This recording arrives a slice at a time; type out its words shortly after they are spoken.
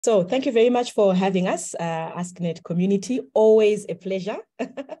So thank you very much for having us, AskNet community. Always a pleasure.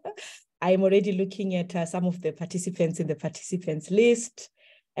 I'm already looking at some of the participants in the participants list,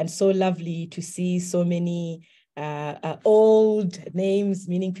 and so lovely to see so many old names,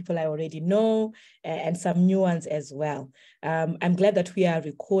 meaning people I already know, and some new ones as well. I'm glad that we are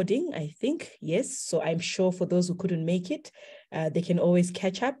recording, I think, yes. So I'm sure for those who couldn't make it, they can always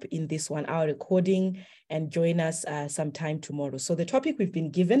catch up in this 1 hour recording and join us sometime tomorrow. So the topic we've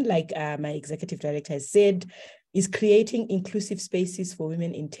been given, like my executive director has said, is creating inclusive spaces for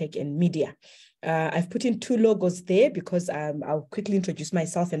women in tech and media. I've put in 2 logos there because I'll quickly introduce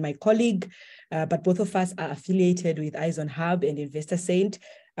myself and my colleague, but both of us are affiliated with Eyes on Hub and Investor Saint,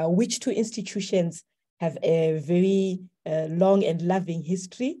 which 2 institutions have a very long and loving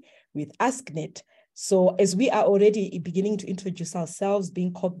history with AskNet. So as we are already beginning to introduce ourselves,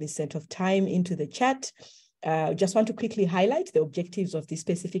 being cognizant of time into the chat, just want to quickly highlight the objectives of this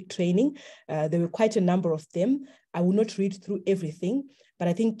specific training. There were quite a number of them. I will not read through everything, but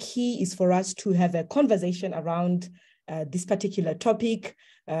I think key is for us to have a conversation around this particular topic,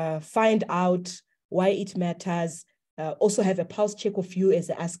 find out why it matters, also have a pulse check of you as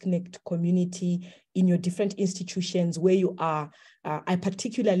the AskNet community in your different institutions where you are. I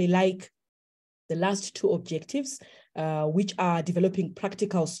particularly like the last 2 objectives, which are developing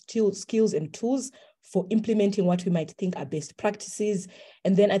practical skills and tools for implementing what we might think are best practices.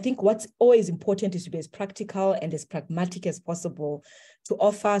 And then I think what's always important is to be as practical and as pragmatic as possible to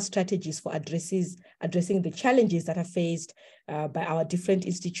offer strategies for addressing the challenges that are faced by our different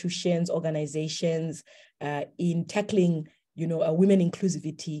institutions, organizations in tackling, women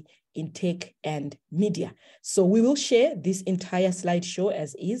inclusivity in tech and media. So we will share this entire slideshow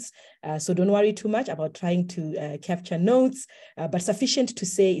as is. So don't worry too much about trying to capture notes, but sufficient to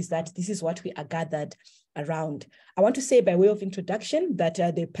say is that this is what we are gathered around. I want to say by way of introduction that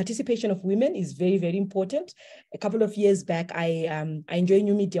the participation of women is very, very important. A couple of years back, I enjoy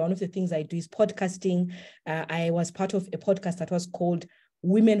new media. One of the things I do is podcasting. I was part of a podcast that was called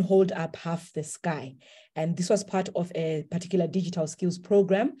Women Hold Up Half the Sky. And this was part of a particular digital skills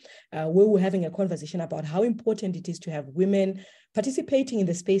program where we were having a conversation about how important it is to have women participating in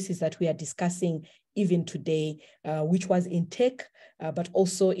the spaces that we are discussing even today, which was in tech, but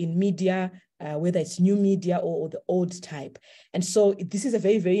also in media, whether it's new media or the old type. And so this is a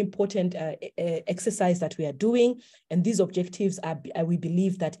very, very important exercise that we are doing. And these objectives are, we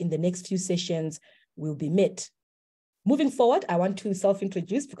believe that in the next few sessions will be met. Moving forward, I want to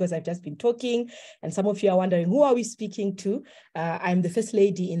self-introduce because I've just been talking and some of you are wondering, who are we speaking to? I'm the first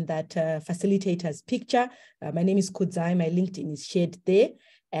lady in that facilitator's picture. My name is Kudzai, my LinkedIn is shared there,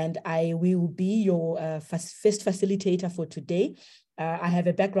 and I will be your first facilitator for today. I have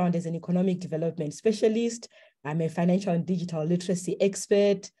a background as an economic development specialist. I'm a financial and digital literacy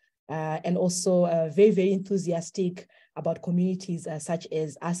expert, and also very, very enthusiastic about communities such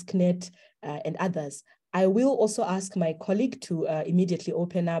as AskNet and others. I will also ask my colleague to immediately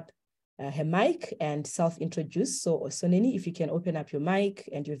open up her mic and self-introduce. So Soneni, if you can open up your mic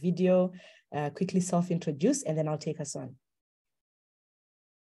and your video, quickly self-introduce, and then I'll take us on.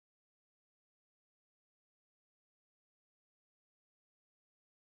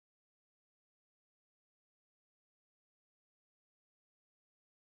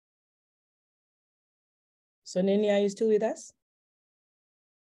 Soneni, are you still with us?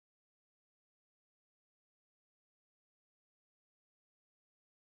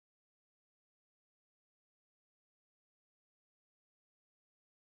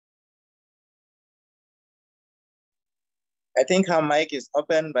 I think her mic is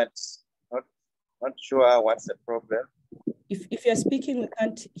open, but not sure what's the problem. If you're speaking, we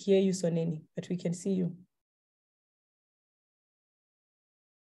can't hear you, Soneni, but we can see you.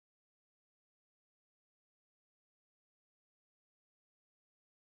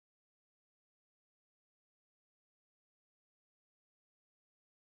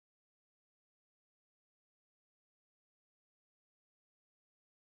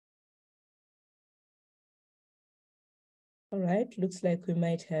 All right, looks like we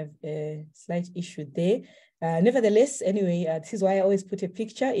might have a slight issue there. Nevertheless, anyway, this is why I always put a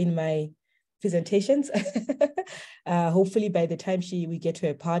picture in my presentations. Hopefully by the time we get to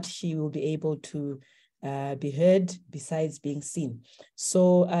her part, she will be able to be heard besides being seen.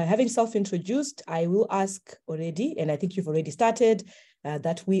 So having self-introduced, I will ask already, and I think you've already started,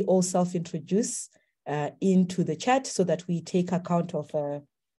 that we all self-introduce into the chat so that we take account of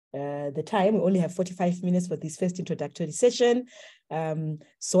the time. We only have 45 minutes for this first introductory session.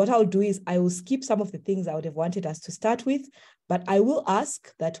 So what I'll do is I will skip some of the things I would have wanted us to start with, but I will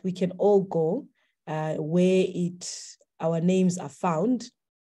ask that we can all go where our names are found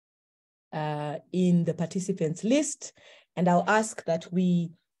in the participants list. And I'll ask that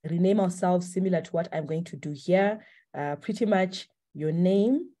we rename ourselves similar to what I'm going to do here. Pretty much your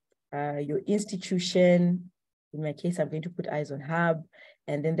name, your institution. In my case, I'm going to put Eyes on Hub,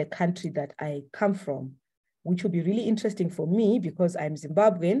 and then the country that I come from, which will be really interesting for me because I'm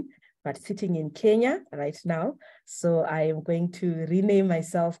Zimbabwean, but sitting in Kenya right now. So I am going to rename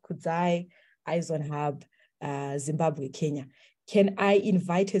myself Kudzai, Eyes on Hub, Zimbabwe, Kenya. Can I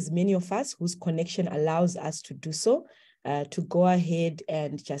invite as many of us whose connection allows us to do so, to go ahead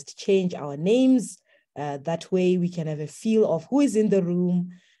and just change our names? That way we can have a feel of who is in the room,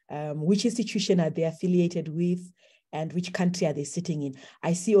 which institution are they affiliated with, and which country are they sitting in.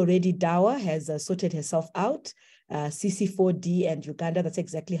 I see already Dawa has sorted herself out. CC4D and Uganda, that's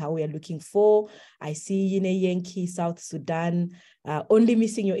exactly how we are looking for. I see Yine Yankee, South Sudan, only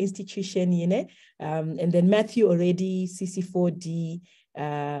missing your institution, Yine. And then Matthew already, CC4D,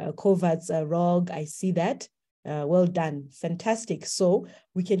 Kovacs, ROG, I see that. Well done, fantastic. So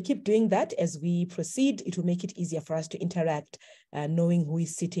we can keep doing that as we proceed. It will make it easier for us to interact, knowing who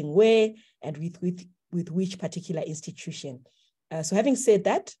is sitting where and with which particular institution. So having said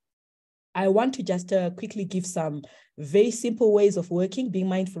that, I want to just quickly give some very simple ways of working, being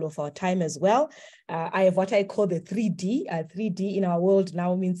mindful of our time as well. I have what I call the 3D. 3D in our world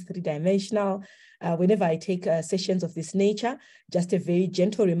now means three-dimensional. Whenever I take sessions of this nature, just a very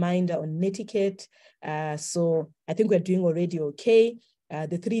gentle reminder on etiquette. So I think we're doing already okay.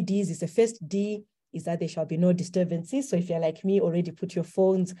 The 3 Ds is the first D is that there shall be no disturbances. So if you're like me, already put your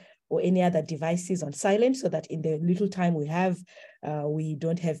phones or any other devices on silent so that in the little time we have, we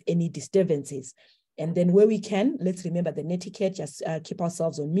don't have any disturbances. And then where we can, let's remember the netiquette, just keep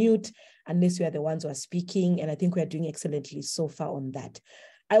ourselves on mute unless we are the ones who are speaking. And I think we are doing excellently so far on that.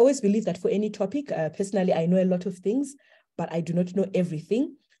 I always believe that for any topic, personally, I know a lot of things, but I do not know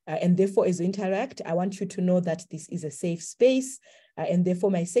everything. And therefore, as we interact, I want you to know that this is a safe space. And therefore,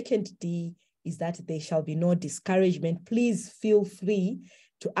 my second D is that there shall be no discouragement. Please feel free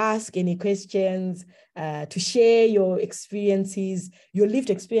to ask any questions, to share your experiences. Your lived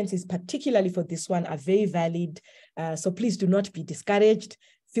experiences, particularly for this one, are very valid. So please do not be discouraged.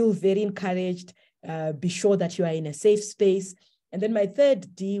 Feel very encouraged. Be sure that you are in a safe space. And then my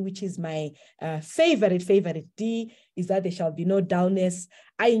third D, which is my favorite D, is that there shall be no dullness.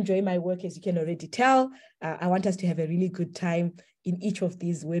 I enjoy my work, as you can already tell. I want us to have a really good time in each of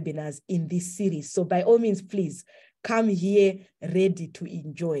these webinars in this series. So by all means, please come here ready to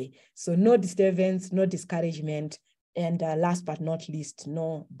enjoy. So no disturbance, no discouragement, and last but not least,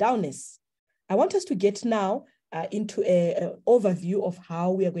 no dullness. I want us to get now into an overview of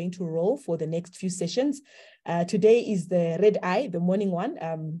how we are going to roll for the next few sessions. Today is the red eye, the morning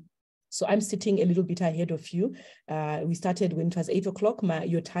one. So I'm sitting a little bit ahead of you. We started when it was 8 o'clock.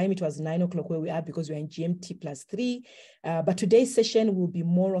 Your time, it was 9 o'clock where we are because we're in GMT +3. But today's session will be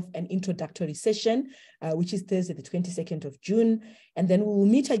more of an introductory session, which is Thursday, the 22nd of June. And then we will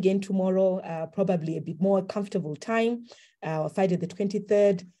meet again tomorrow, probably a bit more comfortable time, Friday, the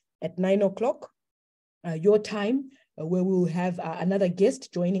 23rd at 9 o'clock. Your time, where we will have another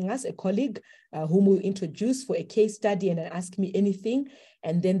guest joining us, a colleague whom we'll introduce for a case study and then ask me anything.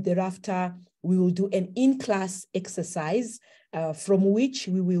 And then thereafter, we will do an in-class exercise from which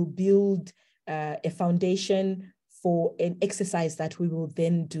we will build a foundation for an exercise that we will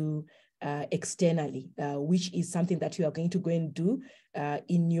then do externally, which is something that you are going to go and do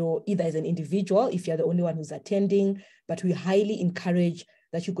in your, either as an individual, if you're the only one who's attending, but we highly encourage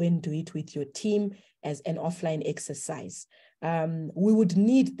that you go and do it with your team as an offline exercise. We would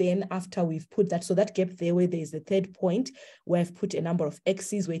need then, after we've put that, so that gap there where there is the third point, where I've put a number of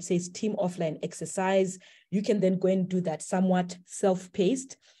X's where it says team offline exercise, you can then go and do that somewhat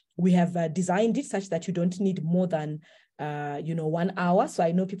self-paced. We have designed it such that you don't need more than 1 hour. So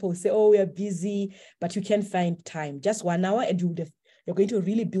I know people will say, oh, we are busy, but you can find time, just 1 hour, and you're going to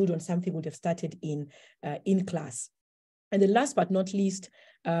really build on something we would have started in class. And then last but not least,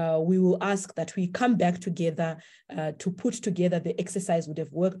 we will ask that we come back together to put together the exercise we would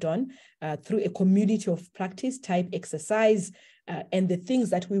have worked on through a community of practice type exercise, and the things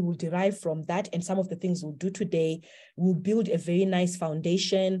that we will derive from that and some of the things we'll do today will build a very nice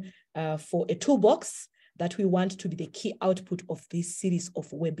foundation for a toolbox that we want to be the key output of this series of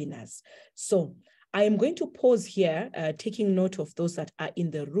webinars. So I am going to pause here, taking note of those that are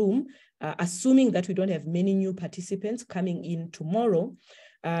in the room, assuming that we don't have many new participants coming in tomorrow.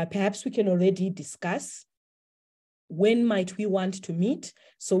 Perhaps we can already discuss when might we want to meet.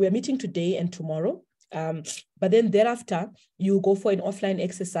 So we're meeting today and tomorrow, but then thereafter, you go for an offline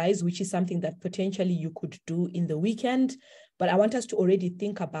exercise, which is something that potentially you could do in the weekend. But I want us to already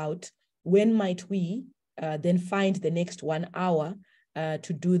think about when might we then find the next 1 hour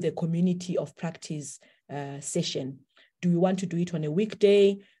to do the community of practice session? Do we want to do it on a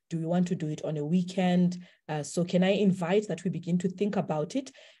weekday? Do we want to do it on a weekend? So can I invite that we begin to think about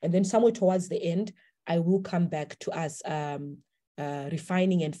it? And then somewhere towards the end, I will come back to us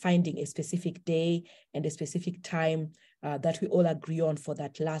refining and finding a specific day and a specific time that we all agree on for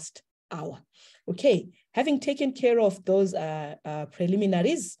that last hour. Okay, having taken care of those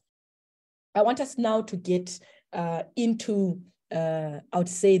preliminaries, I want us now to get into, I would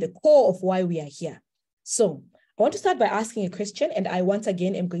say, the core of why we are here. So I want to start by asking a question, and I once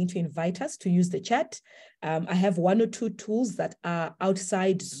again am going to invite us to use the chat. I have 1 or 2 tools that are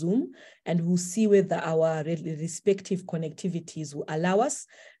outside Zoom, and we'll see whether our respective connectivities will allow us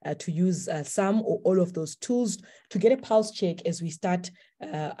to use some or all of those tools to get a pulse check as we start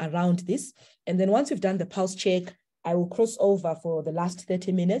around this. And then once we've done the pulse check, I will cross over for the last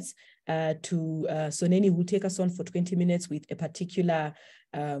 30 minutes to Soneni, who will take us on for 20 minutes with a particular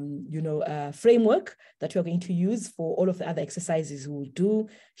framework that we're going to use for all of the other exercises we'll do.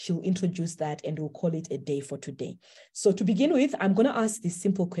 She'll introduce that and we'll call it a day for today. So to begin with, I'm going to ask this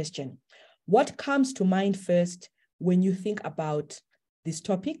simple question. What comes to mind first when you think about this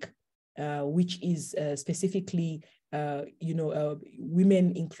topic, which is specifically,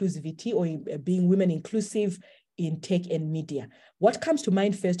 women inclusivity or being women inclusive in tech and media? What comes to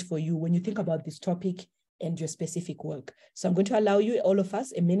mind first for you when you think about this topic and your specific work? So I'm going to allow you, all of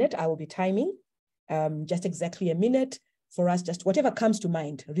us, a minute. I will be timing just exactly a minute for us, just whatever comes to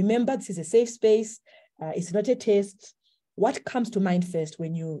mind. Remember, this is a safe space. It's not a test. What comes to mind first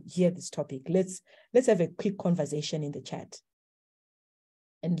when you hear this topic? Let's have a quick conversation in the chat.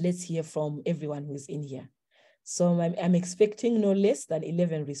 And let's hear from everyone who's in here. So I'm expecting no less than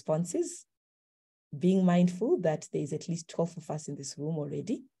 11 responses, being mindful that there's at least 12 of us in this room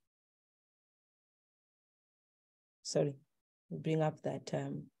already. Sorry, we'll bring up that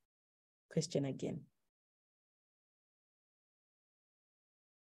question again.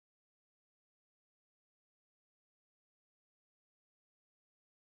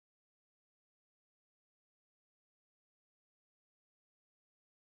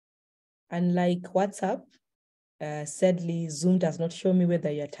 Unlike WhatsApp, sadly, Zoom does not show me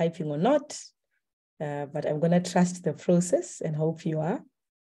whether you're typing or not, but I'm going to trust the process and hope you are.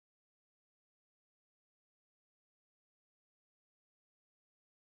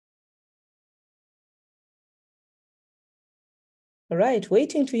 All right,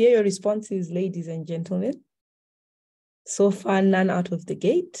 waiting to hear your responses, ladies and gentlemen. So far, none out of the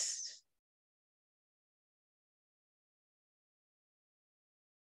gate.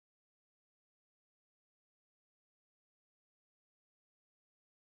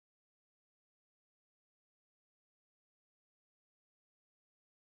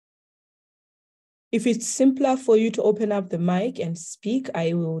 If it's simpler for you to open up the mic and speak,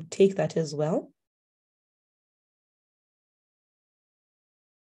 I will take that as well.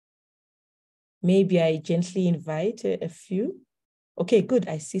 Maybe I gently invite a few. Okay, good.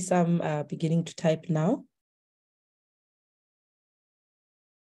 I see some beginning to type now.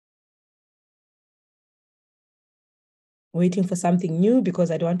 Waiting for something new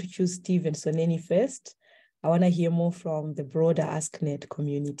because I don't want to choose Steve and Soneni first. I want to hear more from the broader AskNet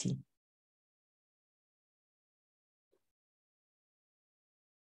community.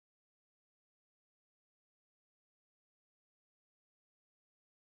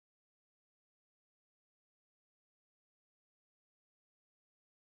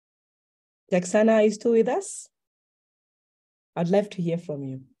 Jacksana, are you still with us? I'd love to hear from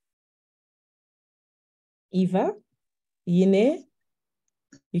you. Eva, Yine,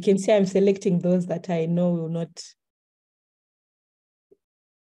 you can see I'm selecting those that I know will not.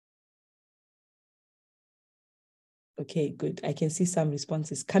 Okay, good. I can see some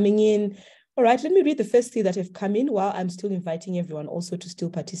responses coming in. All right, let me read the first three that have come in while I'm still inviting everyone also to still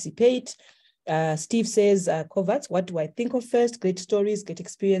participate. Steve says, Kovacs, what do I think of first? Great stories, great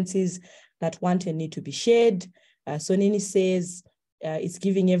experiences that want and need to be shared. Soneni says, it's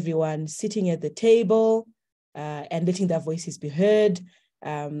giving everyone sitting at the table and letting their voices be heard.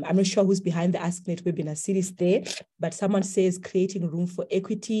 I'm not sure who's behind the AskNet webinar series there, but someone says creating room for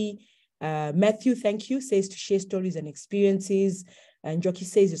equity. Matthew, thank you, says to share stories and experiences. And Jockey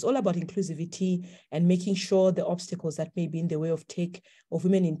says it's all about inclusivity and making sure the obstacles that may be in the way of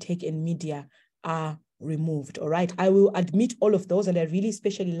women in tech and media are removed. All right, I will admit all of those, and I really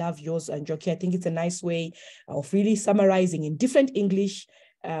especially love yours, and Jockey. I think it's a nice way of really summarizing in different English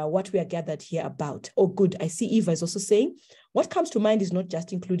what we are gathered here about. Oh, good. I see Eva is also saying, what comes to mind is not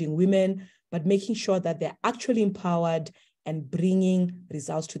just including women, but making sure that they're actually empowered and bringing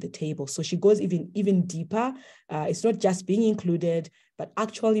results to the table. So she goes even deeper. It's not just being included, but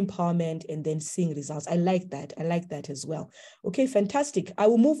actual empowerment and then seeing results. I like that. I like that as well. Okay, fantastic. I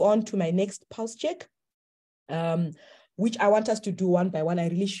will move on to my next pulse check, which I want us to do one by one. I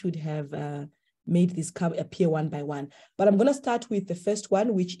really should have made this appear one by one, but I'm going to start with the first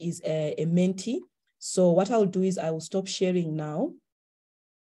one, which is a mentee. So what I'll do is I will stop sharing now,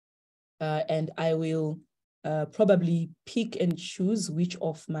 and I will probably pick and choose which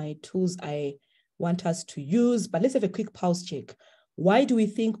of my tools I want us to use. But let's have a quick pulse check. Why do we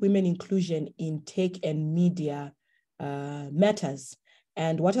think women inclusion in tech and media matters?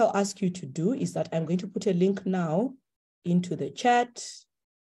 And what I'll ask you to do is that I'm going to put a link now into the chat.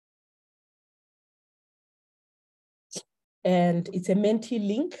 And it's a mentee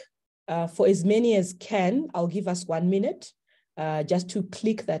link for as many as can. I'll give us 1 minute just to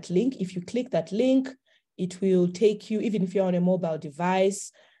click that link. If you click that link, it will take you, even if you're on a mobile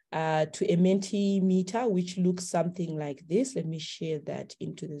device, to a Mentimeter, which looks something like this. Let me share that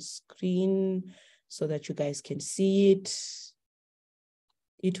into the screen so that you guys can see it.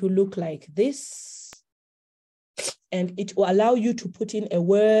 It will look like this. And it will allow you to put in a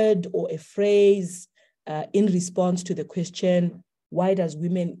word or a phrase in response to the question, why does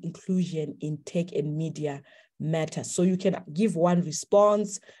women inclusion in tech and media matter? So you can give one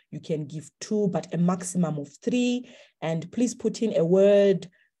response, you can give two, but a maximum of 3. And please put in a word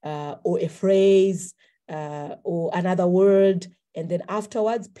or a phrase or another word. And then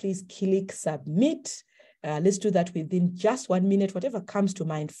afterwards, please click submit. Let's do that within just 1 minute, whatever comes to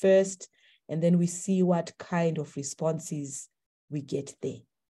mind first. And then we see what kind of responses we get there.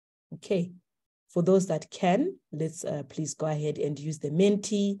 Okay. For those that can, let's please go ahead and use the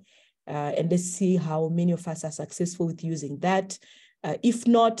Menti, and let's see how many of us are successful with using that. If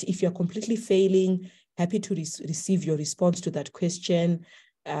not, if you're completely failing, happy to receive your response to that question,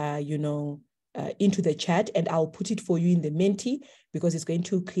 into the chat, and I'll put it for you in the Menti because it's going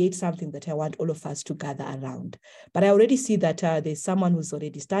to create something that I want all of us to gather around. But I already see that there's someone who's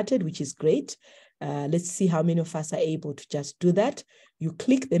already started, which is great. Let's see how many of us are able to just do that. You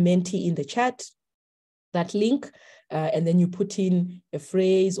click the Menti in the chat, that link, and then you put in a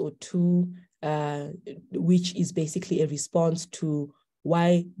phrase or two, which is basically a response to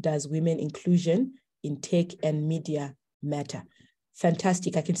why does women inclusion in tech and media matter.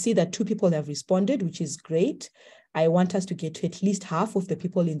 Fantastic. I can see that 2 people have responded, which is great. I want us to get to at least half of the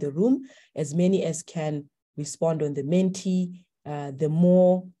people in the room, as many as can respond on the Menti. The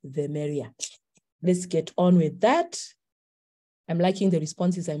more, the merrier. Let's get on with that. I'm liking the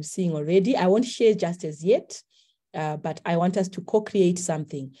responses I'm seeing already. I won't share just as yet, but I want us to co-create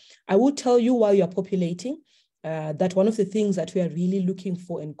something. I will tell you while you're populating that one of the things that we are really looking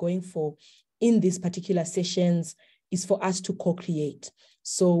for and going for in these particular sessions is for us to co-create.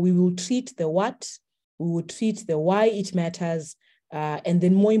 So we will treat the what, we will treat the why it matters, and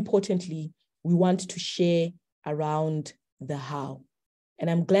then more importantly, we want to share around the how. And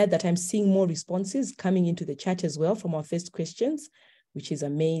I'm glad that I'm seeing more responses coming into the chat as well from our first questions, which is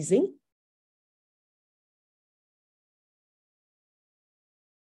amazing.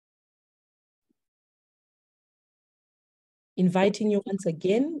 Inviting you once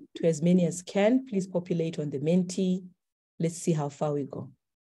again to as many as can. Please populate on the Menti. Let's see how far we go.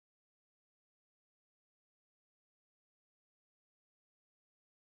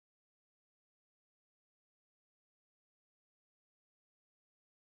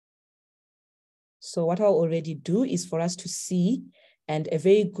 So what I'll already do is for us to see, and a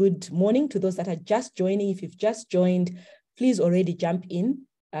very good morning to those that are just joining. If you've just joined, please already jump in.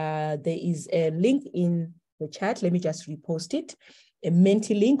 There is a link in the chat. Let me just repost it. A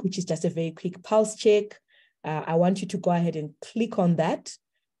Menti link, which is just a very quick pulse check. I want you to go ahead and click on that,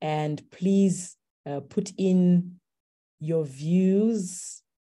 and please put in your views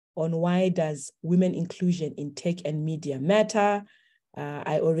on why does women inclusion in tech and media matter.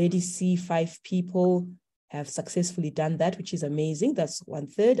 I already see 5 people have successfully done that, which is amazing. That's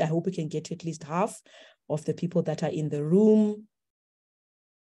 1/3. I hope we can get to at least half of the people that are in the room.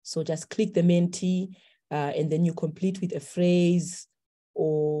 So just click the Menti, and then you complete with a phrase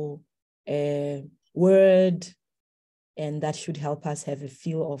or a word, and that should help us have a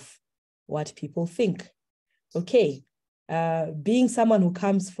feel of what people think. Okay, being someone who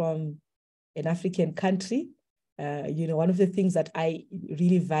comes from an African country, one of the things that I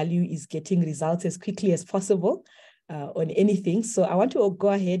really value is getting results as quickly as possible on anything. So I want to go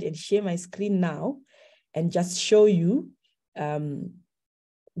ahead and share my screen now and just show you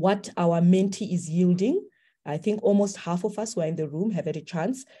what our Menti is yielding. I think almost half of us who are in the room have had a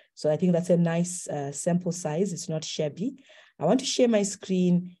chance. So I think that's a nice sample size. It's not shabby. I want to share my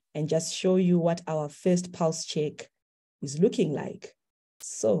screen and just show you what our first pulse check is looking like.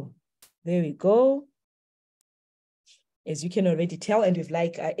 So there we go. As you can already tell, and with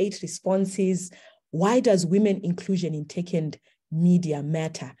like 8 responses, why does women inclusion in tech and media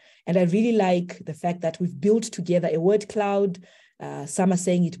matter? And I really like the fact that we've built together a word cloud. Some are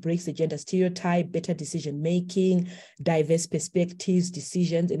saying it breaks the gender stereotype, better decision-making, diverse perspectives,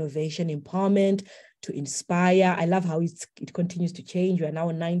 decisions, innovation, empowerment, to inspire. I love how it continues to change. We are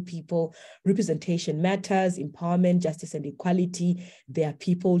now 9 people. Representation matters, empowerment, justice, and equality. There are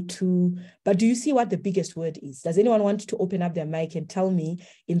people too. But do you see what the biggest word is? Does anyone want to open up their mic and tell me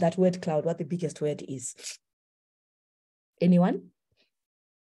in that word cloud what the biggest word is? Anyone?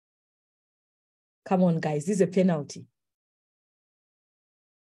 Come on, guys. This is a penalty.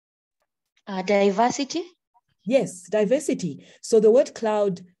 Diversity? Yes, diversity. So the word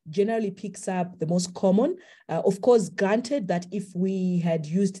cloud generally picks up the most common. Of course, granted that if we had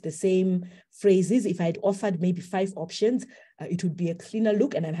used the same phrases, if I had offered maybe 5 options, it would be a cleaner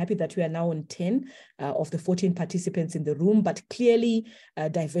look. And I'm happy that we are now on 10 of the 14 participants in the room, but clearly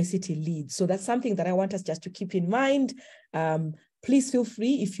diversity leads. So that's something that I want us just to keep in mind. Please feel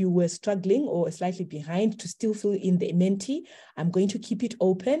free, if you were struggling or slightly behind, to still fill in the Menti. I'm going to keep it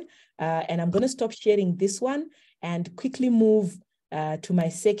open, and I'm going to stop sharing this one and quickly move to my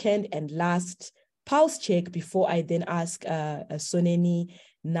second and last pulse check before I then ask Soneni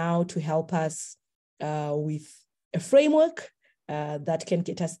now to help us with a framework that can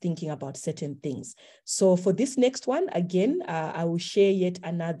get us thinking about certain things. So for this next one, again, I will share yet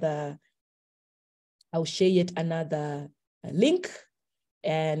another link,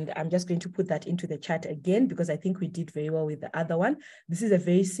 and I'm just going to put that into the chat again because I think we did very well with the other one. This is a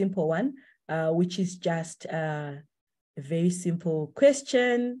very simple one, which is just a very simple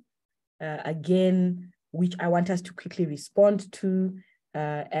question, again, which I want us to quickly respond to.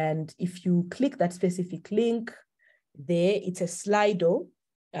 And if you click that specific link there, it's a Slido,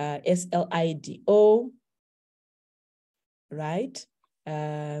 SLIDO, right?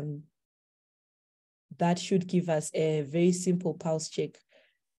 That should give us a very simple pulse check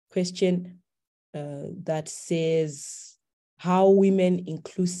question that says, how women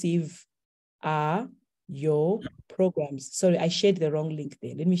inclusive are your programs? Sorry, I shared the wrong link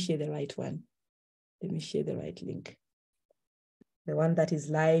there. Let me share the right one. Let me share the right link. The one that is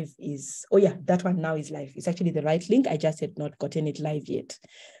live is, oh yeah, that one now is live. It's actually the right link. I just had not gotten it live yet.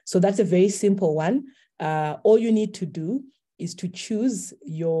 So that's a very simple one. All you need to do is to choose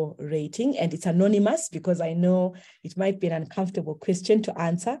your rating, and it's anonymous because I know it might be an uncomfortable question to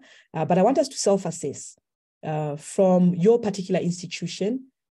answer, but I want us to self-assess from your particular institution,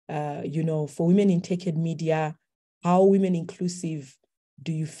 for women in tech and media, how women inclusive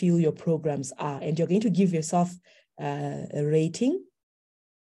do you feel your programs are? And you're going to give yourself a rating,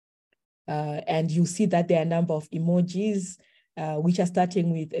 and you'll see that there are a number of emojis, which are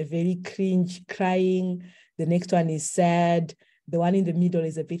starting with a very cringe, crying. The next one is sad. The one in the middle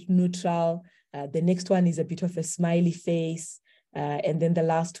is a bit neutral. The next one is a bit of a smiley face. And then the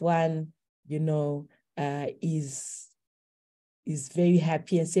last one, is very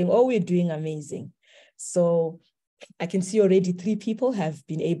happy and saying, oh, we're doing amazing. So I can see already 3 people have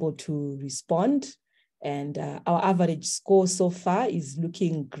been able to respond. And our average score so far is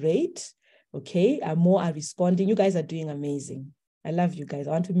looking great. Okay, more are responding. You guys are doing amazing. I love you guys.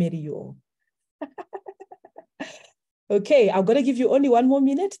 I want to marry you all. Okay, I'm going to give you only 1 more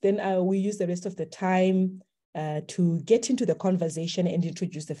minute, then we use the rest of the time to get into the conversation and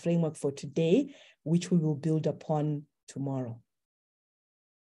introduce the framework for today, which we will build upon tomorrow.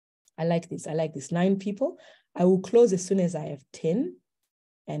 I like this. I like this. 9 people. I will close as soon as I have 10,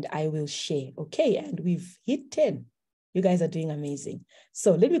 and I will share. Okay, and we've hit 10. You guys are doing amazing.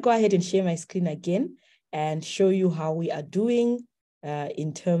 So let me go ahead and share my screen again and show you how we are doing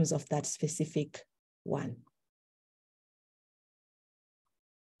in terms of that specific one.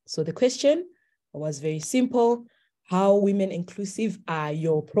 So the question was very simple. How women inclusive are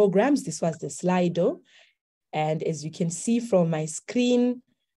your programs? This was the Slido. And as you can see from my screen,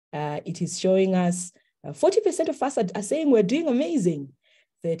 it is showing us 40% of us are saying we're doing amazing.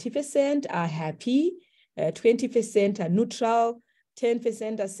 30% are happy, 20% are neutral,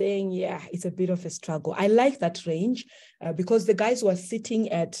 10% are saying, yeah, it's a bit of a struggle. I like that range because the guys who are sitting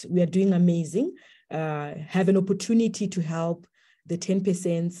at, we are doing amazing, have an opportunity to help the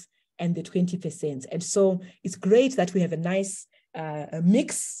 10% and the 20%. And so it's great that we have a nice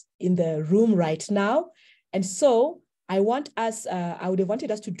mix in the room right now. And so I would have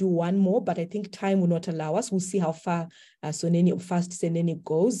wanted us to do one more, but I think time will not allow us. We'll see how far Soneni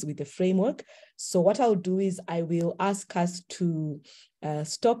goes with the framework. So what I'll do is I will ask us to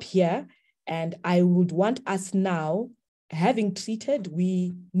stop here, and I would want us now, having treated,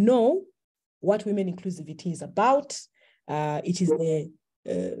 we know what women inclusivity is about. It is the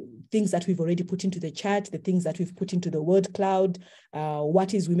things that we've already put into the chat, the things that we've put into the word cloud.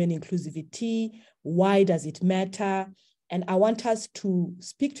 What is women inclusivity? Why does it matter? And I want us to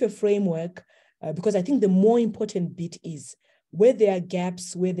speak to a framework because I think the more important bit is where there are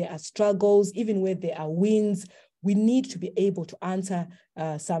gaps, where there are struggles, even where there are wins, we need to be able to answer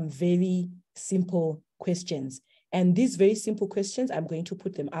some very simple questions. And these very simple questions, I'm going to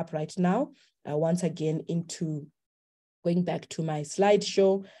put them up right now. Once again, going back to my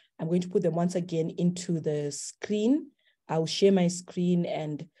slideshow, I'm going to put them once again into the screen. I'll share my screen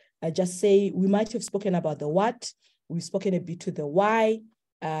and just say, we might have spoken about the what, we've spoken a bit to the why,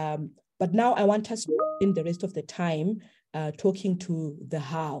 but now I want us to spend the rest of the time talking to the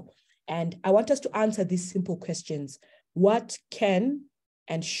how. And I want us to answer these simple questions. What can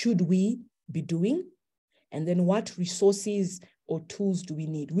and should we be doing? And then what resources or tools do we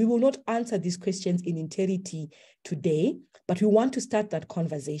need? We will not answer these questions in entirety today, but we want to start that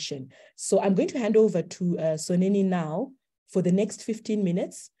conversation. So I'm going to hand over to Soneni now for the next 15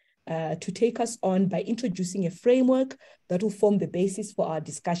 minutes to take us on by introducing a framework that will form the basis for our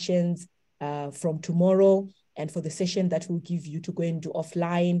discussions from tomorrow and for the session that we'll give you to go and do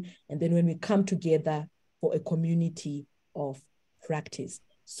offline. And then when we come together for a community of practice.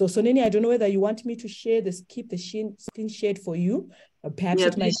 So Soneni, I don't know whether you want me to share this, keep the screen shared for you. Perhaps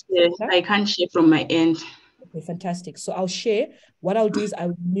it might. I can't share from my end. Okay, fantastic. So I'll share. What I'll do is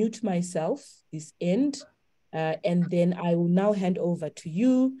I'll mute myself this end, and then I will now hand over to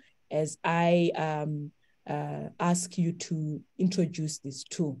you as I ask you to introduce this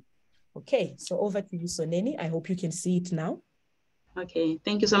tool. Okay, so over to you, Soneni. I hope you can see it now. Okay,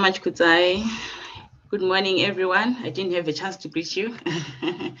 thank you so much, Kudzai. Good morning, everyone. I didn't have a chance to greet you.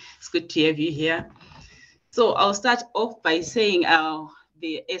 It's good to have you here. So I'll start off by saying a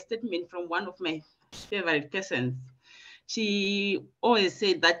statement from one of my favorite persons. She always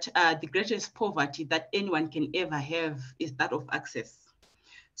said that the greatest poverty that anyone can ever have is that of access.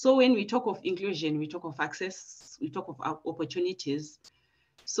 So when we talk of inclusion, we talk of access, we talk of opportunities.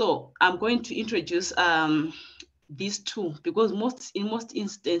 So I'm going to introduce these two because in most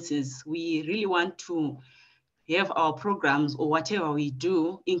instances, we really want to have our programs or whatever we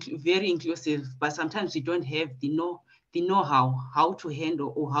do very inclusive, but sometimes we don't have the know-how, how to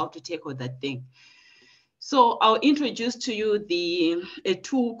handle or how to tackle that thing. So I'll introduce to you a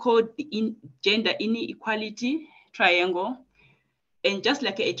tool called the Gender Inequality Triangle. And just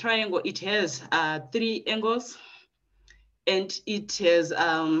like a triangle, it has 3 angles, and it has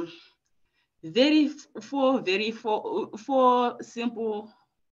four simple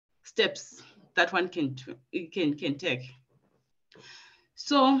steps that one can take.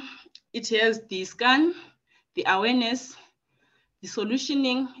 So it has the scan, the awareness, the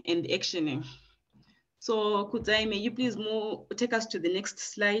solutioning, and the actioning. So Kudzai, may you please take us to the next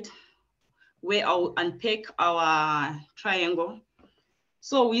slide where I'll unpack our triangle.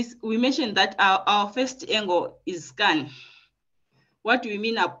 So we mentioned that our first angle is scan. What do we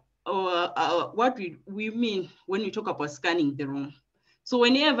mean? What we mean when we talk about scanning the room? So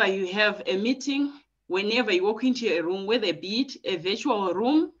whenever you have a meeting, whenever you walk into a room, whether be it a virtual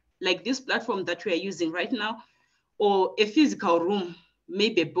room like this platform that we are using right now, or a physical room,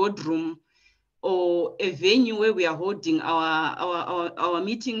 maybe a boardroom, or a venue where we are holding our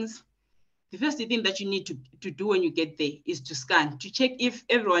meetings, the first thing that you need to do when you get there is to scan, to check if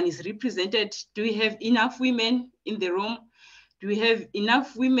everyone is represented. Do we have enough women in the room? Do we have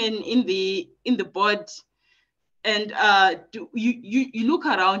enough women in the board? And you look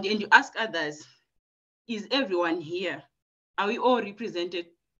around and you ask others, is everyone here? Are we all represented?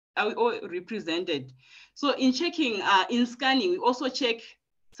 Are we all represented? So in checking, in scanning, we also check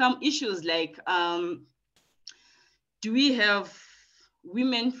some issues like, do we have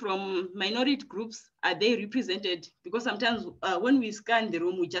women from minority groups? Are they represented? Because sometimes when we scan the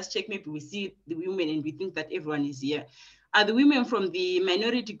room, we just check, maybe we see the women and we think that everyone is here. Are the women from the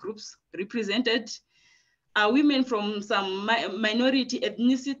minority groups represented? Are women from some minority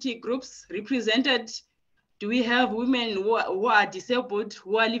ethnicity groups represented? Do we have women who are disabled,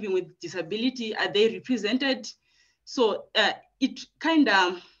 who are living with disability? Are they represented? So it kind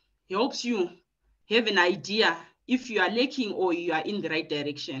of helps you have an idea if you are lacking or you are in the right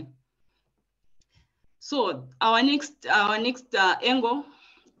direction. So our next angle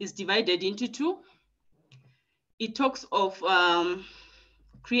is divided into 2. it talks of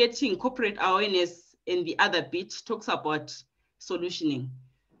creating corporate awareness, and the other bit talks about solutioning.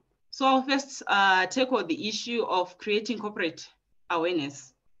 So I'll first tackle the issue of creating corporate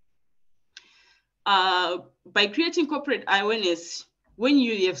awareness. By creating corporate awareness, when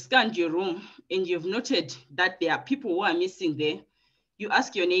you have scanned your room and you've noted that there are people who are missing there, you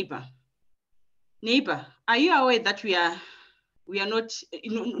ask your neighbor, are you aware that we are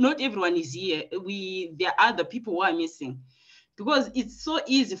not everyone is here, there are other people who are missing? Because it's so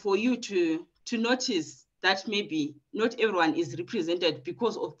easy for you to notice that maybe not everyone is represented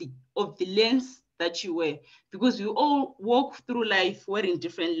because of the lens that you wear, because we all walk through life wearing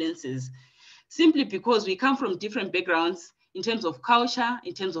different lenses, simply because we come from different backgrounds in terms of culture,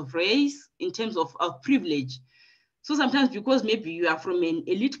 in terms of race, in terms of privilege. So sometimes, because maybe you are from an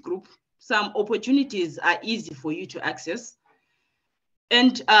elite group, some opportunities are easy for you to access.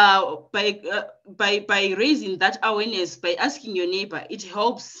 And by raising that awareness, by asking your neighbor, it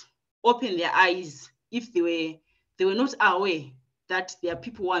helps open their eyes if they were not aware that there are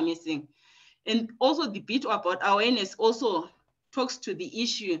people who are missing. And also the bit about awareness also talks to the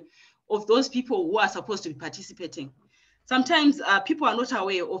issue of those people who are supposed to be participating. Sometimes people are not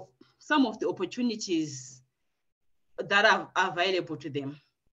aware of some of the opportunities that are available to them.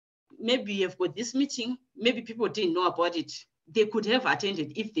 Maybe you've got this meeting, maybe people didn't know about it. They could have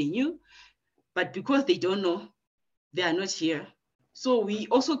attended if they knew, but because they don't know, they are not here. So we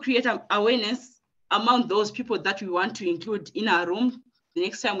also create awareness among those people that we want to include in our room the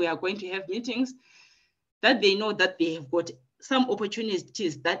next time we are going to have meetings, that they know that they have got some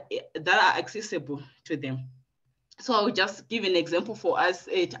opportunities that are accessible to them. So I'll just give an example for us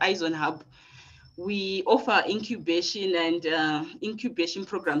at Eyes on Hub. We offer incubation and incubation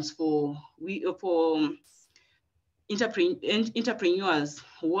programs for entrepreneurs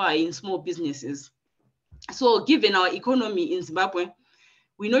who are in small businesses. So given our economy in Zimbabwe,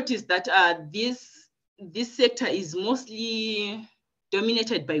 we noticed that this sector is mostly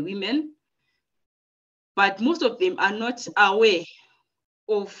dominated by women, but most of them are not aware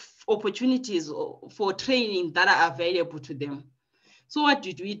of opportunities for training that are available to them. So what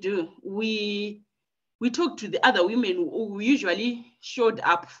did we do? We talked to the other women who usually showed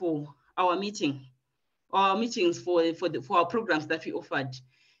up for our meetings for our programs that we offered,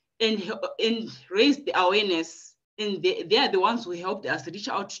 and raised the awareness. And they are the ones who helped us reach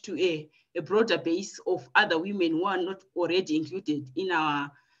out to a broader base of other women who are not already included in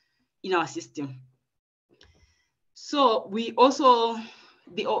our system. So we also,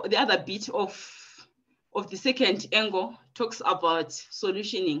 the other bit of the second angle talks about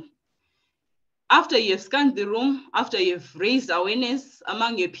solutioning. After you have scanned the room, after you've raised awareness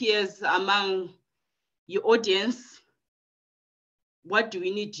among your peers, among your audience, what do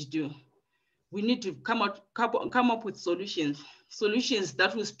we need to do? We need to come up with solutions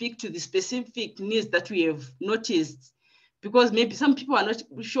that will speak to the specific needs that we have noticed. Because maybe some people are not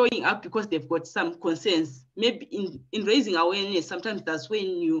showing up because they've got some concerns. Maybe in raising awareness, sometimes that's when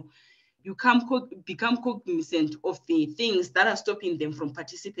you become cognizant of the things that are stopping them from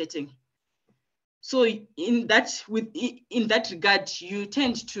participating. So in that regard, you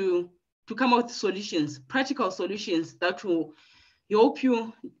tend to come up with solutions, practical solutions that will help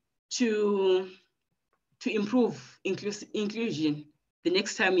you to improve inclusion the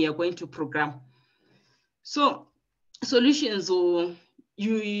next time you are going to program. So solutions, or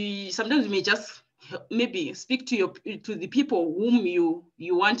sometimes you may just maybe speak to the people whom you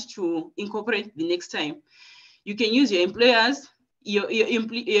want to incorporate the next time. You can use your employers, your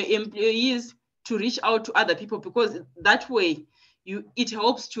employees to reach out to other people, because that way it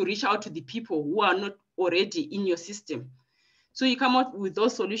helps to reach out to the people who are not already in your system. So you come up with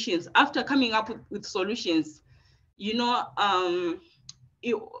those solutions. After coming up with solutions, in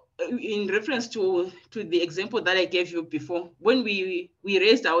reference to the example that I gave you before, when we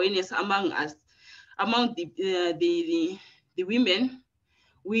raised awareness among the women,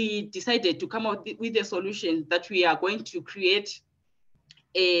 we decided to come out with a solution that we are going to create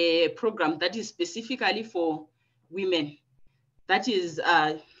a program that is specifically for women, that is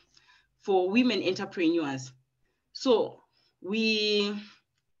for women entrepreneurs. So we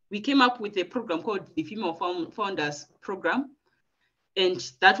came up with a program called the Female Founders Program, and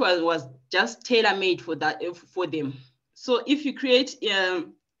that was just tailor-made for them. So if you create a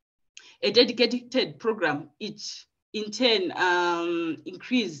dedicated program, it in turn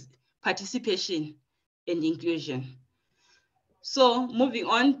increase participation and inclusion. So moving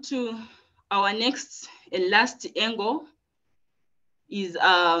on to our next and last angle is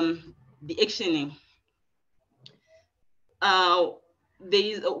the actioning.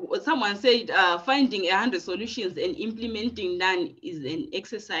 someone said finding 100 solutions and implementing none is an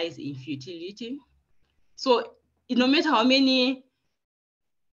exercise in futility. So no matter how many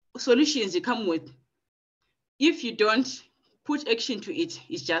solutions you come with, if you don't put action to it,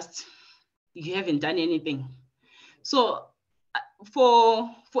 it's just you haven't done anything. So for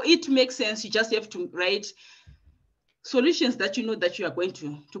it to make sense, you just have to write solutions that you know that you are going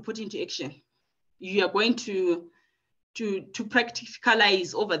to put into action. You are going to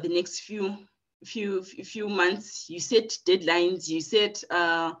practicalize over the next few months. You set deadlines. You set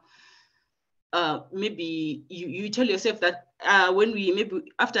maybe you tell yourself that when we maybe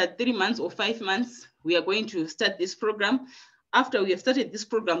after 3 months or 5 months we are going to start this program. After we have started this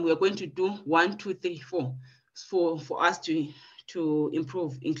program, we are going to do 1, 2, 3, 4 for us to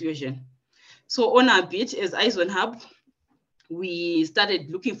improve inclusion. So on our bit as Eyes on Hub, we started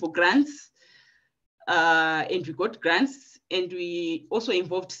looking for grants. And we got grants, and we also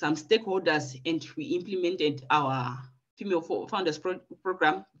involved some stakeholders, and we implemented our Female Founders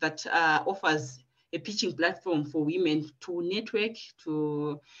Program that offers a pitching platform for women to network,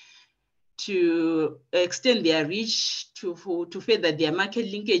 to extend their reach, to further their market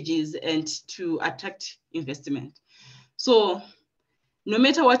linkages, and to attract investment. So no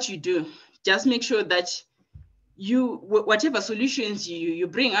matter what you do, just make sure that whatever solutions you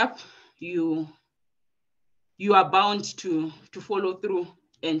bring up, you are bound to follow through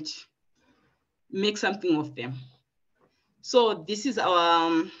and make something of them. So this is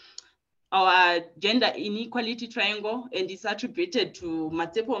our gender inequality triangle, and it's attributed to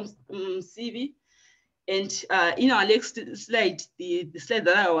Matsepo Msivi. And in our next slide, the slide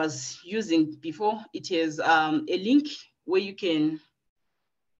that I was using before, it has a link where you can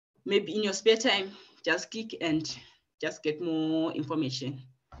maybe in your spare time just click and just get more information.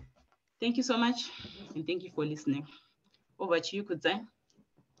 Thank you so much, and thank you for listening. Over to you, Kudzai.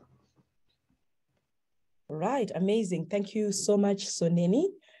 Right, amazing. Thank you so much, Soneni.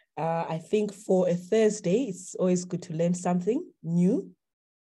 I think for a Thursday, it's always good to learn something new.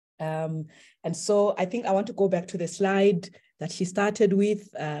 And so I think I want to go back to the slide that she started with,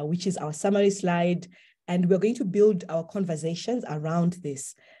 which is our summary slide. And we're going to build our conversations around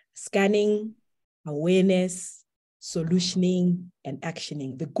this: scanning, awareness, solutioning, and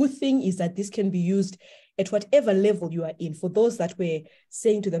actioning. The good thing is that this can be used at whatever level you are in. For those that were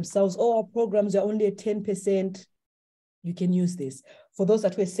saying to themselves, oh, our programs are only at 10%, you can use this. For those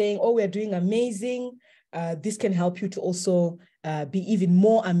that were saying, oh, we're doing amazing, this can help you to also be even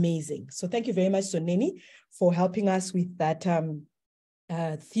more amazing. So thank you very much, Soneni, for helping us with that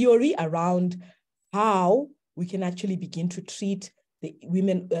theory around how we can actually begin to treat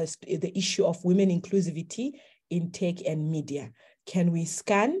the issue of women inclusivity in tech and media. Can we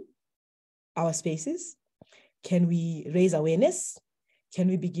scan our spaces? Can we raise awareness? Can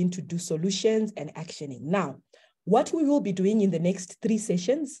we begin to do solutions and actioning? Now, what we will be doing in the next 3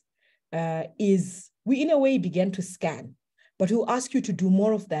 sessions is we in a way began to scan, but we'll ask you to do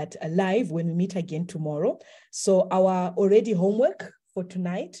more of that live when we meet again tomorrow. So our already homework for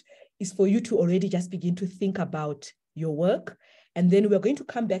tonight is for you to already just begin to think about your work. And then we're going to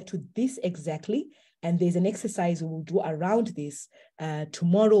come back to this exactly. And there's an exercise we will do around this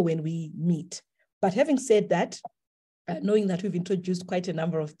tomorrow when we meet. But having said that, knowing that we've introduced quite a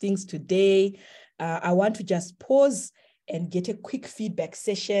number of things today, I want to just pause and get a quick feedback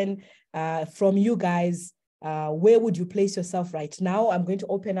session from you guys. Where would you place yourself right now? I'm going to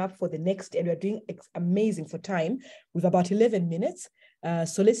open up for the next, and we're doing amazing for time. We've about 11 minutes.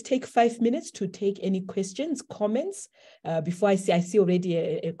 So let's take 5 minutes to take any questions, comments. Before I see already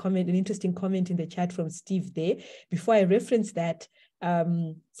a comment, an interesting comment in the chat from Steve there. Before I reference that,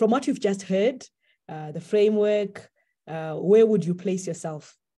 from what you've just heard, the framework, where would you place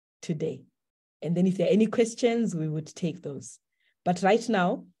yourself today? And then if there are any questions, we would take those. But right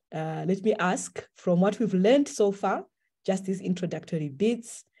now, let me ask, from what we've learned so far, just these introductory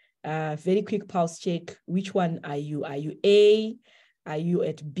bits, very quick pulse check. Which one are you? Are you A? Are you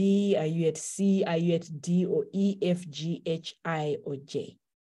at B? Are you at C? Are you at D or E, F, G, H, I, or J?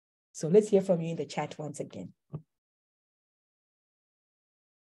 So let's hear from you in the chat once again.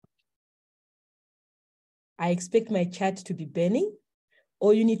 I expect my chat to be burning.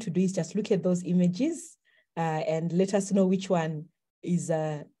 All you need to do is just look at those images and let us know which one is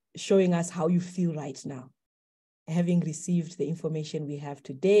showing us how you feel right now, having received the information we have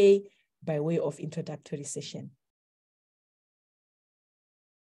today by way of introductory session.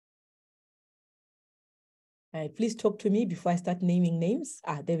 All right, please talk to me before I start naming names.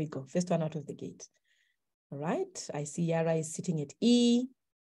 There we go. First one out of the gate. All right, I see Yara is sitting at E.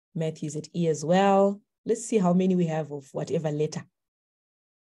 Matthew is at E as well. Let's see how many we have of whatever letter.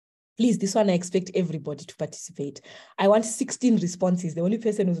 Please, this one, I expect everybody to participate. I want 16 responses. The only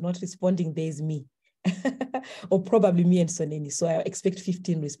person who's not responding there is me. Or probably me and Soneni. So I expect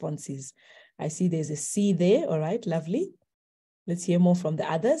 15 responses. I see there's a C there. All right, lovely. Let's hear more from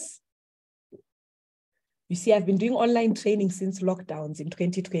the others. You see, I've been doing online training since lockdowns in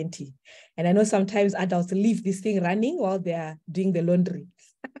 2020. And I know sometimes adults leave this thing running while they're doing the laundry.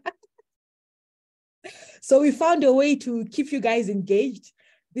 So we found a way to keep you guys engaged.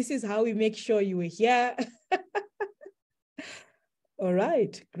 This is how we make sure you were here. All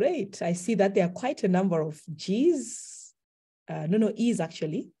right, great. I see that there are quite a number of G's. E's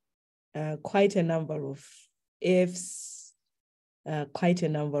actually. Quite a number of F's. Quite a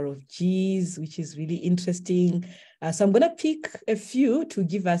number of G's, which is really interesting. So I'm going to pick a few to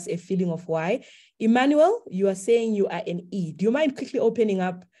give us a feeling of why. Emmanuel, you are saying you are an E. Do you mind quickly opening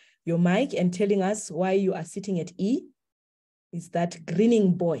up your mic and telling us why you are sitting at E? Is that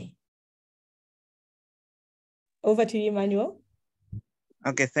grinning boy? Over to you, Emmanuel.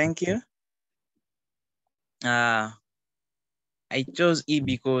 Okay, thank you. I chose E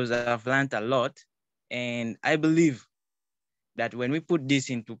because I've learned a lot, and I believe that when we put this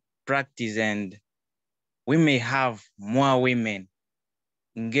into practice, and we may have more women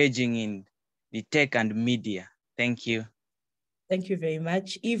engaging in the tech and media. Thank you. Thank you very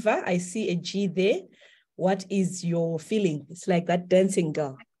much. Eva, I see a G there. What is your feeling? It's like that dancing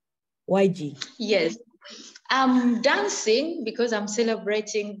girl. Why G? Yes, I'm dancing because I'm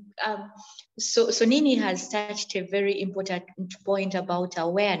celebrating. So Soneni has touched a very important point about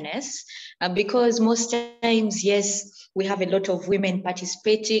awareness, because most times, yes, we have a lot of women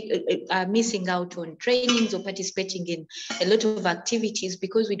participating, missing out on trainings or participating in a lot of activities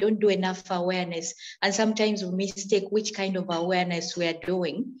because we don't do enough awareness. And sometimes we mistake which kind of awareness we are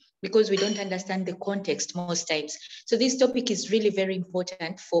doing because we don't understand the context most times. So this topic is really very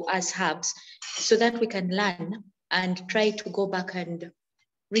important for us hubs so that we can learn and try to go back and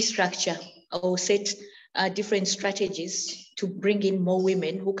restructure or set different strategies to bring in more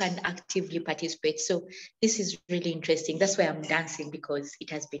women who can actively participate. So this is really interesting. That's why I'm dancing, because it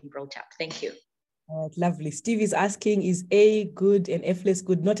has been brought up. Thank you. Lovely. Steve is asking, is A good and F less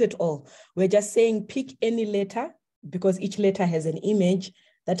good? Not at all. We're just saying pick any letter because each letter has an image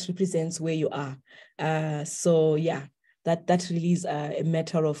that represents where you are. So yeah, that really is a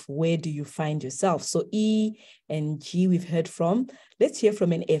matter of where do you find yourself. So E and G we've heard from. Let's hear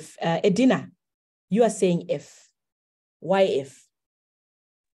from an F. Edina, you are saying F. Why F?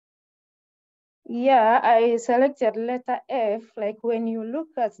 Yeah, I selected letter F. Like when you look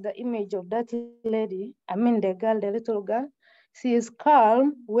at the image of that lady, I mean the girl, the little girl, she is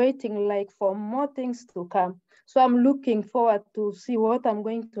calm, waiting like for more things to come. So I'm looking forward to see what I'm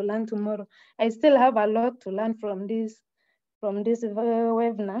going to learn tomorrow. I still have a lot to learn from this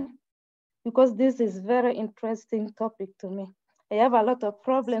webinar, because this is very interesting topic to me. I have a lot of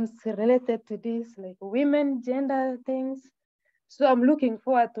problems related to this, like women, gender things. So I'm looking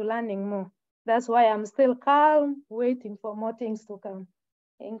forward to learning more. That's why I'm still calm, waiting for more things to come.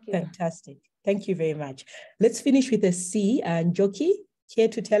 Thank you. Fantastic. Thank you very much. Let's finish with a C. And Joki, care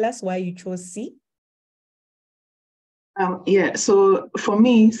to tell us why you chose C? Yeah, so for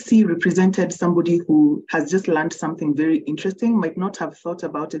me, C represented somebody who has just learned something very interesting, might not have thought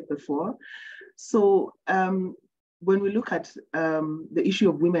about it before. So when we look at the issue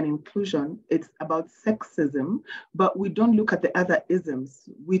of women inclusion, it's about sexism, but we don't look at the other isms,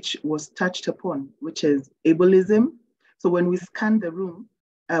 which was touched upon, which is ableism. So when we scan the room,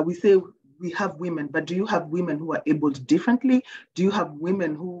 we say we have women, but do you have women who are abled differently? Do you have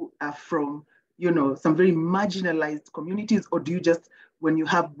women who are from, you know, some very marginalized communities, or do you just, when you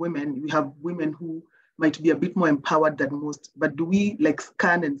have women, you have women who might be a bit more empowered than most, but do we like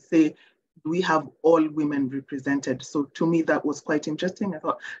scan and say, do we have all women represented? So to me, that was quite interesting. I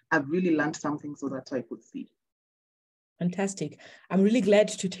thought I've really learned something, so that's why I could see. Fantastic. I'm really glad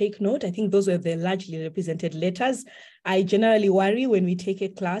to take note. I think those were the largely represented letters. I generally worry when we take a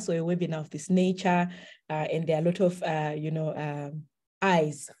class or a webinar of this nature, and there are a lot of,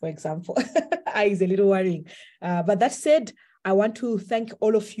 I's, for example. I is a little worrying. But that said, I want to thank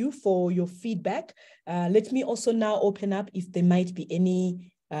all of you for your feedback. Let me also now open up if there might be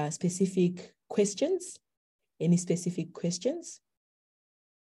any specific questions. Any specific questions?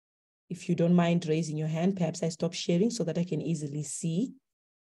 If you don't mind raising your hand, perhaps I stop sharing so that I can easily see.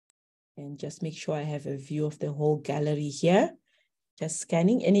 And just make sure I have a view of the whole gallery here. Just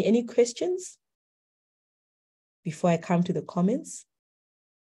scanning. Any questions before I come to the comments?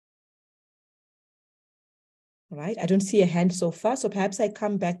 All right, I don't see a hand so far, so perhaps I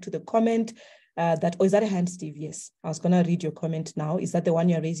come back to the comment. or is that a hand, Steve? Yes, I was gonna read your comment now. Is that the one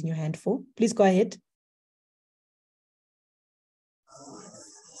you're raising your hand for? Please go ahead.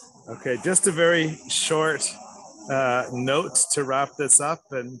 Okay, just a very short note to wrap this up,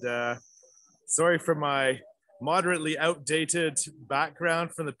 and sorry for my moderately outdated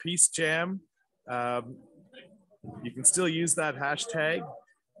background from the Peace Jam. You can still use that hashtag.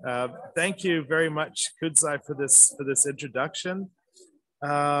 Thank you very much, Kudzai, for this introduction.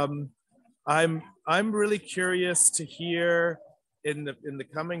 I'm really curious to hear in the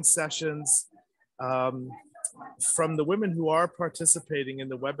coming sessions from the women who are participating in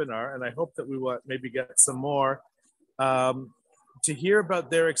the webinar, and I hope that we will maybe get some more, to hear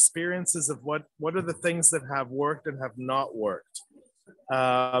about their experiences of what are the things that have worked and have not worked.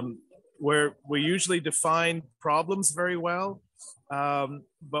 Where we usually define problems very well,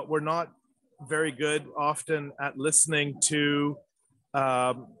 but we're not very good often at listening to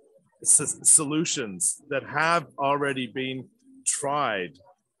solutions that have already been tried.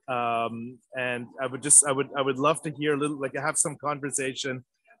 And I would love to hear a little, like have some conversation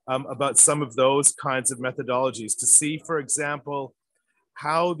about some of those kinds of methodologies to see, for example,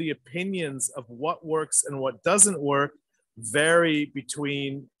 how the opinions of what works and what doesn't work vary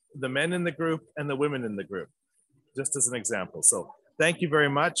between the men in the group and the women in the group, just as an example. So thank you very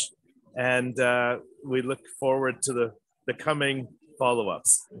much. And we look forward to the coming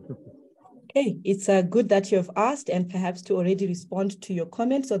follow-ups. Okay, it's good that you have asked and perhaps to already respond to your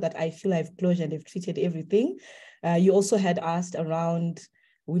comment so that I feel I've closed and have treated everything. You also had asked around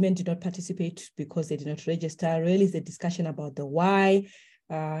women did not participate because they did not register. Really is a discussion about the why.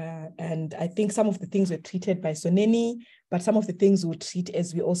 And I think some of the things were treated by Soneni, but some of the things we'll treat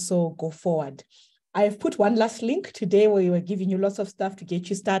as we also go forward. I have put one last link today where we were giving you lots of stuff to get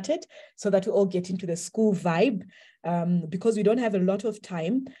you started so that we all get into the school vibe. Because we don't have a lot of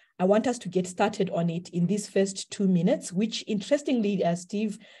time, I want us to get started on it in these first 2 minutes, which interestingly,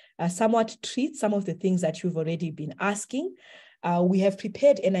 Steve, somewhat treats some of the things that you've already been asking. We have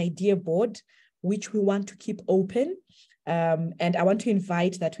prepared an idea board, which we want to keep open. And I want to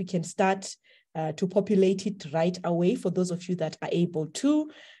invite that we can start to populate it right away for those of you that are able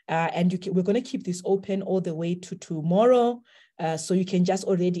to. And we're going to keep this open all the way to tomorrow. So you can just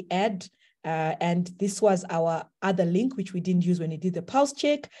already add. And this was our other link, which we didn't use when we did the pulse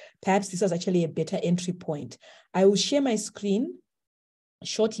check. Perhaps this was actually a better entry point. I will share my screen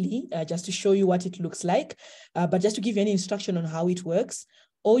shortly just to show you what it looks like. But just to give you any instruction on how it works,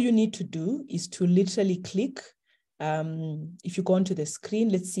 all you need to do is to literally click. If you go onto the screen,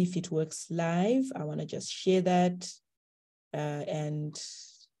 let's see if it works live. I want to just share that. And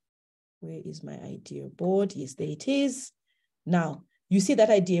where is my idea board? Yes, there it is. Now, you see that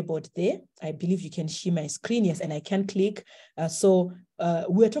idea board there. I believe you can see my screen. Yes, and I can click.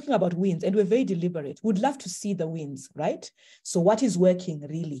 We're talking about wins and we're very deliberate. We'd love to see the wins, right? So what is working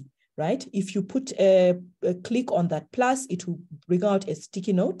really, right? If you put a click on that plus, it will bring out a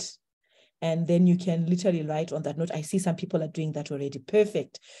sticky note. And then you can literally write on that note. I see some people are doing that already.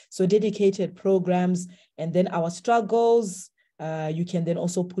 Perfect. So dedicated programs and then our struggles. You can then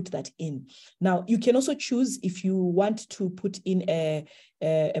also put that in. Now, you can also choose if you want to put in a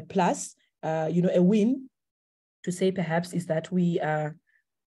plus, a win to say perhaps is that we our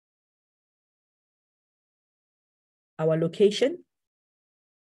location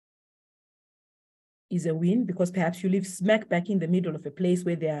is a win because perhaps you live smack back in the middle of a place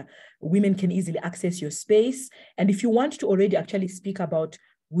where women can easily access your space. And if you want to already actually speak about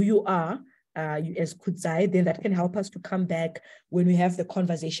who you are, as Kudzai, then that can help us to come back when we have the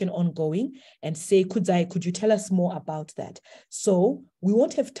conversation ongoing and say, Kudzai, could you tell us more about that? So we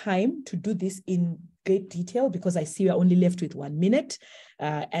won't have time to do this in great detail because I see we're only left with 1 minute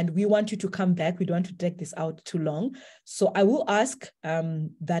and we want you to come back. We don't want to drag this out too long. So I will ask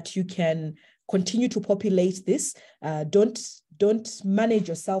that you can continue to populate this. Don't manage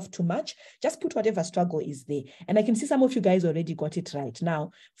yourself too much. Just put whatever struggle is there. And I can see some of you guys already got it right.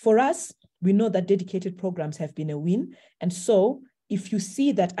 Now, for us, we know that dedicated programs have been a win. And so if you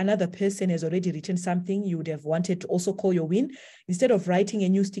see that another person has already written something you would have wanted to also call your win, instead of writing a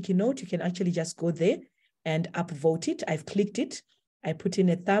new sticky note, you can actually just go there and upvote it. I've clicked it. I put in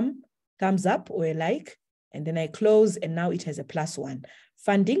a thumbs up or a like, and then I close, and now it has a +1.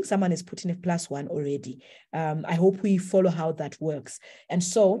 Funding, someone has put in a +1 already. I hope we follow how that works. And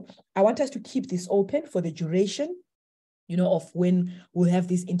so I want us to keep this open for the duration, of when we'll have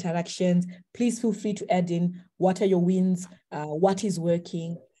these interactions. Please feel free to add in what are your wins, what is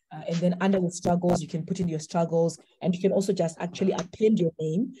working, and then under the struggles, you can put in your struggles, and you can also just actually append your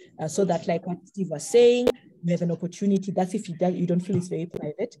name so that, like what Steve was saying, we have an opportunity. That's if you don't feel it's very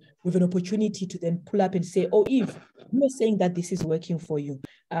private. We have an opportunity to then pull up and say, oh, Eve, you were saying that this is working for you.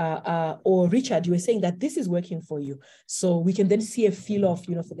 Or Richard, you were saying that this is working for you. So we can then see a feel of,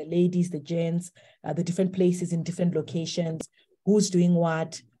 you know, for the ladies, the gents, the different places in different locations, who's doing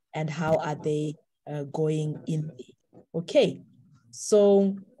what, and how are they going in there. Okay,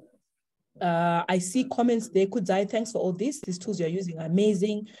 so I see comments there. Kudzai, thanks for all this. These tools you're using are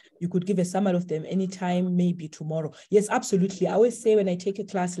amazing. You could give a summary of them anytime, maybe tomorrow. Yes, absolutely. I always say when I take a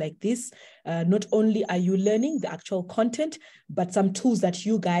class like this, not only are you learning the actual content, but some tools that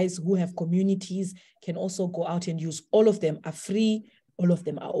you guys who have communities can also go out and use. All of them are free. All of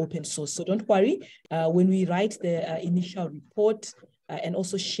them are open source. So don't worry. When we write the initial report, and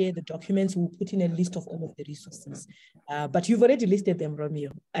also share the documents, we'll put in a list of all of the resources. But you've already listed them,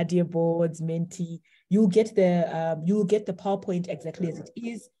 Romeo. Idea boards, Menti. You'll get the PowerPoint exactly as it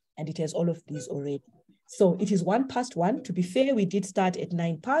is, and it has all of these already. So it is 1:01. To be fair, we did start at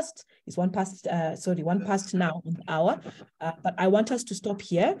 9 past. It's 1 past now in the hour. But I want us to stop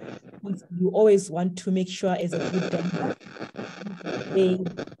here. You always want to make sure as a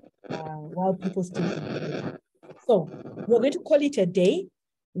good while people still. So we're going to call it a day.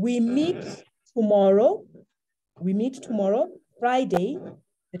 We meet tomorrow, Friday,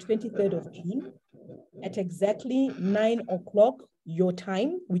 the 23rd of June, at exactly 9 o'clock your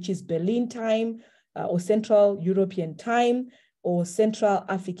time, which is Berlin time, or Central European time, or Central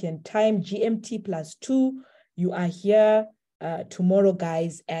African time, GMT +2. You are here tomorrow,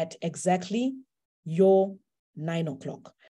 guys, at exactly your 9 o'clock.